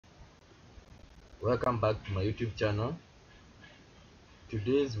Welcome back to my YouTube channel.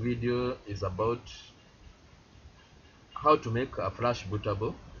 Today's video is about how to make a flash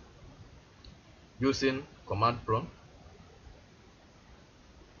bootable using command prompt.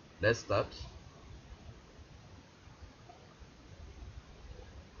 Let's start.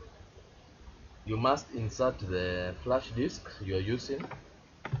 You must insert the flash disk you are using.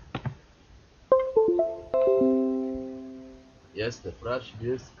 Yes, the flash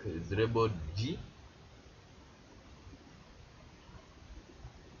disk is labeled G.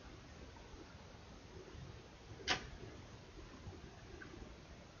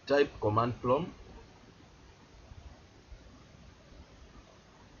 Type command prompt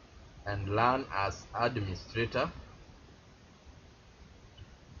and learn as administrator.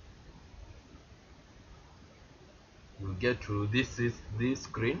 You'll get to this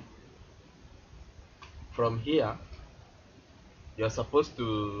screen. From here, you're supposed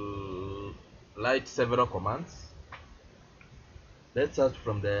to write several commands. Let's start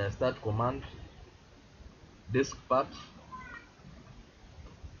from the start command, disk part,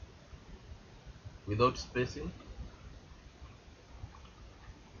 without spacing.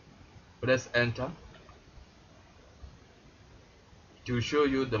 Press enter. It will show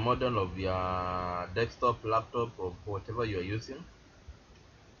you the model of your desktop, laptop, or whatever you are using,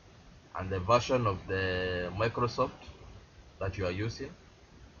 and the version of the Microsoft that you are using.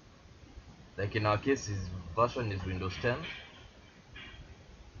 Like in our case, his version is Windows 10.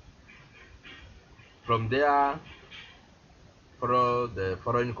 From there, follow the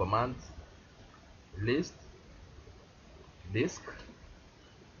following commands: list, disk.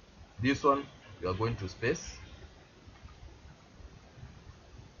 This one you are going to space.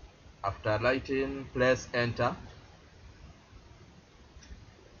 After writing, press enter.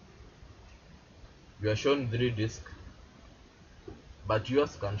 You are shown 3 disks, but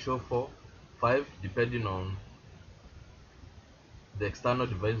yours can show 4, 5, depending on the external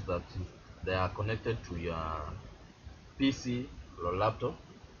device that they are connected to your PC or laptop.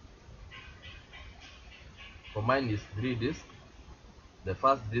 For mine is 3 disks. The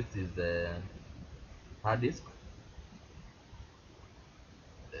first disk is the hard disk.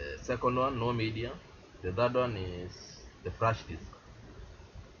 The second one, no media. The third one is the flash disk,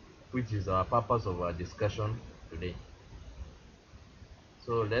 which is our purpose of our discussion today.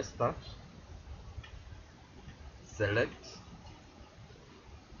 So let's start. Select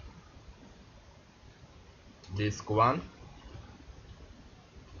disk 1,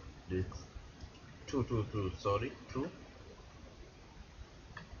 disk 2, sorry, 2.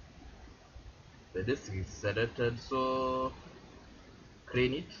 The disk is selected, so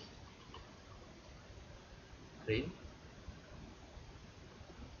crane it, crane,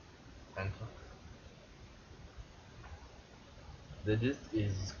 enter. The disk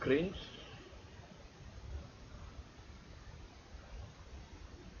is craned.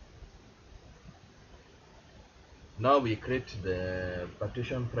 Now we create the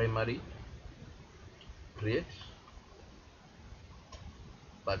partition primary. Create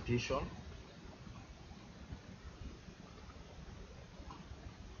partition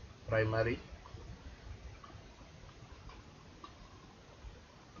primary.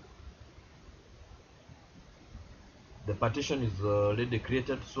 The partition is already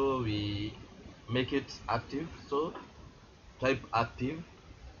created, so we make it active. So type active.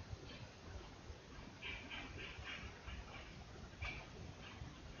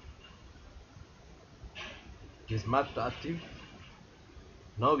 It is marked active.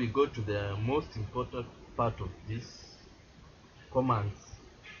 Now we go to the most important part of this commands,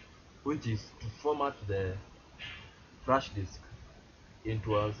 which is to format the flash disk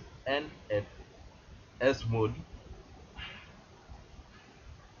into an NFS mode,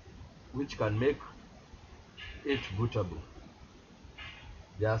 which can make it bootable.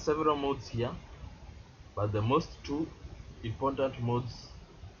 There are several modes here, but the most 2 important modes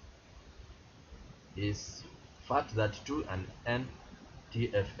is FAT32 and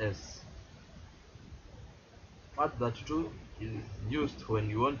NTFS. FAT32 is used when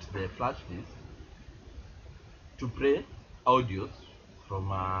you want the flash disk to play audios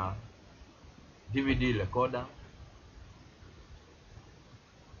from a DVD recorder,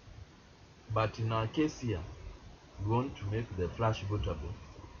 but in our case here, we want to make the flash bootable,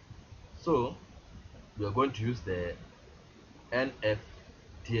 so we are going to use the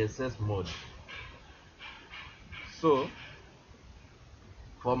NFTSS mode. So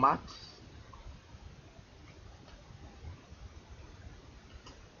format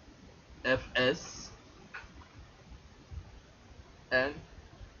FS N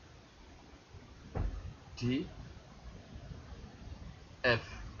T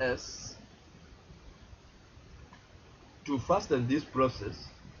FS To fasten this process,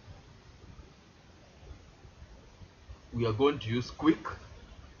 we are going to use quick,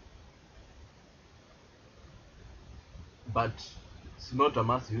 but it's not a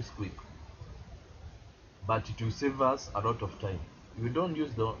must use quick, but it will save us a lot of time. If you don't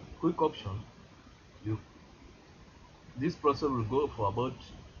use the quick option, you this process will go for about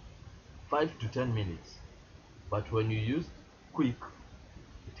 5 to 10 minutes, but when you use quick,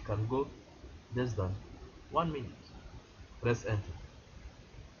 it can go less than 1 minute. Press enter.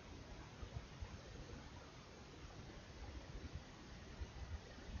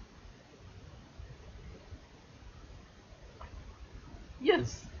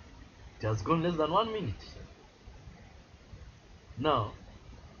 Yes, it has gone less than 1 minute. Now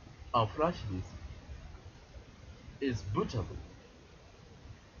our flash disk is bootable.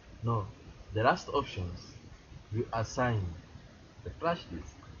 No, the last options, you assign the flash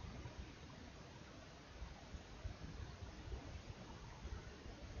disk.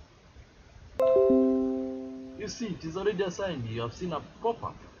 You see, it is already assigned. You have seen a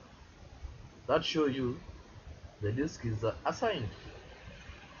pop-up that show you the disk is assigned.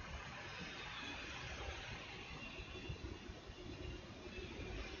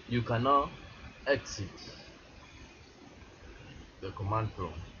 You can now exit the command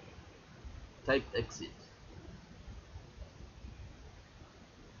prompt. Type exit.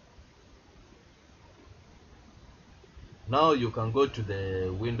 Now you can go to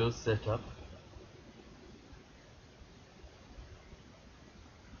the Windows setup.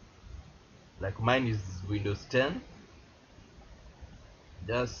 Like mine is Windows 10.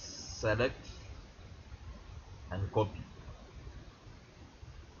 Just select and copy.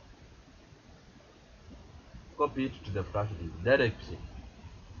 Copy it to the flash disk directly.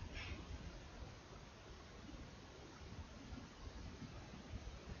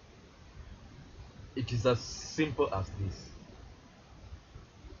 It is as simple as this.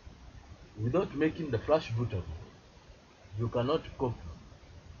 Without making the flash bootable, you cannot copy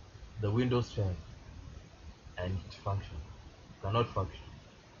the Windows file and it function. It cannot function.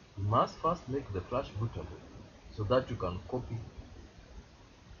 You must first make the flash bootable so that you can copy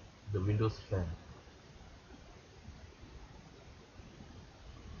the Windows file.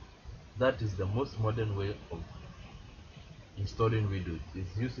 That is the most modern way of installing Windows, is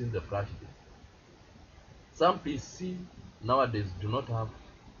using the flash disk. Some PC nowadays do not have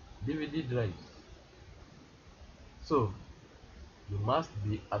DVD drives, so you must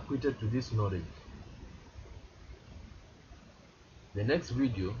be acquainted to this knowledge. The next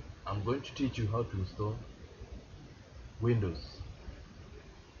video, I'm going to teach you how to install Windows.